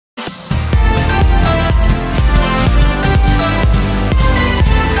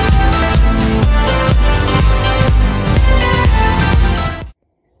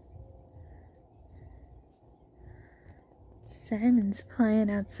Simon's playing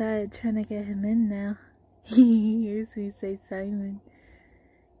outside, trying to get him in now. He hears me say Simon.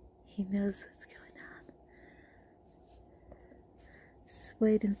 He knows what's going on. Just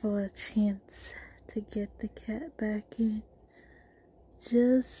waiting for a chance to get the cat back in.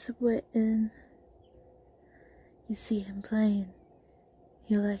 Just waiting. You see him playing.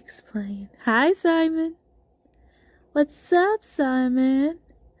 He likes playing. Hi, Simon. What's up, Simon?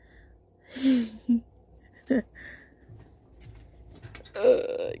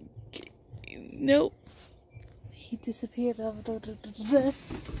 Nope. He disappeared over to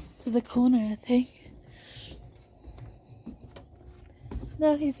the corner, I think.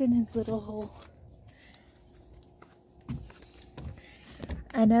 Now he's in his little hole.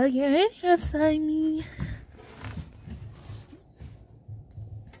 I know you're in here, Simon.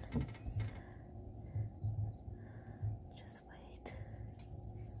 Just wait.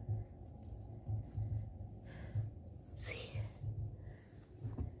 See.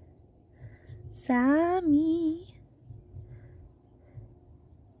 Sammy.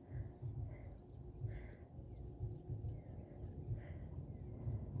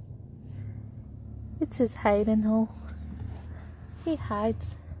 It's his hiding hole. He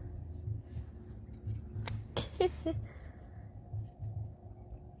hides.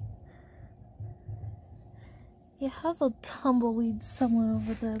 He has a tumbleweed somewhere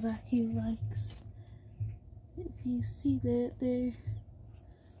over there that he likes. If you see that there,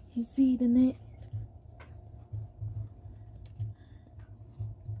 he's eating it.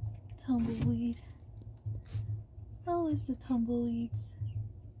 Tumbleweed. Oh, it's the tumbleweeds.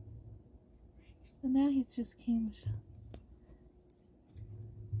 And now he's just camouflaged.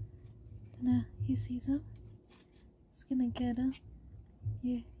 Now he sees him. He's gonna get him.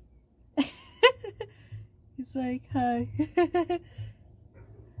 Yeah. He's like, hi.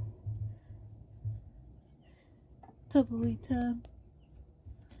 Tumbleweed time.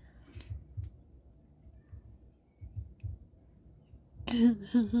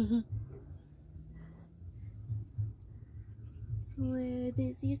 Where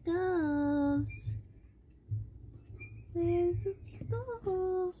does you goes? Where's it you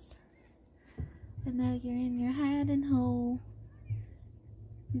goes? And now you're in your hiding hole.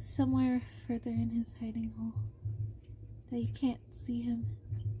 He's somewhere further in his hiding hole that you can't see him.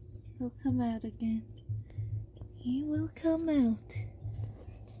 He'll come out again. He will come out.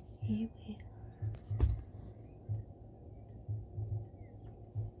 He will.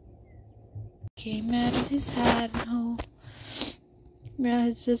 Came out of his hiding hole. Now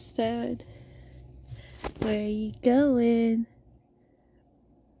he's just sad. Where are you going?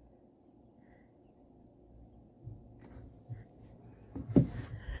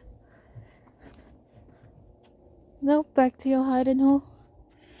 Nope, back to your hiding hole.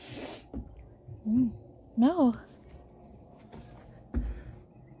 No.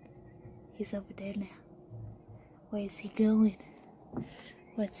 He's over there now. Where's he going?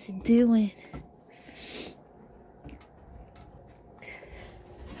 What's he doing?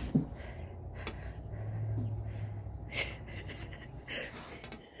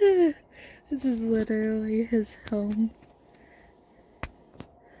 This is literally his home.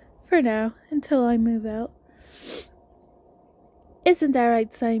 For now, until I move out. Isn't that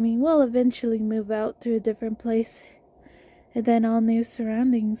right, Simon? We'll eventually move out to a different place. And then all new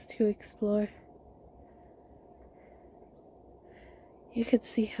surroundings to explore. You could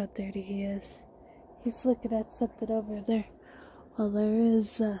see how dirty he is. He's looking at something over there. Well, there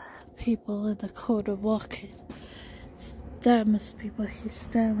is people in the corner walking. That must be what he's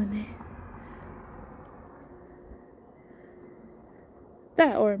doing.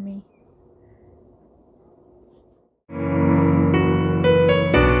 That or me.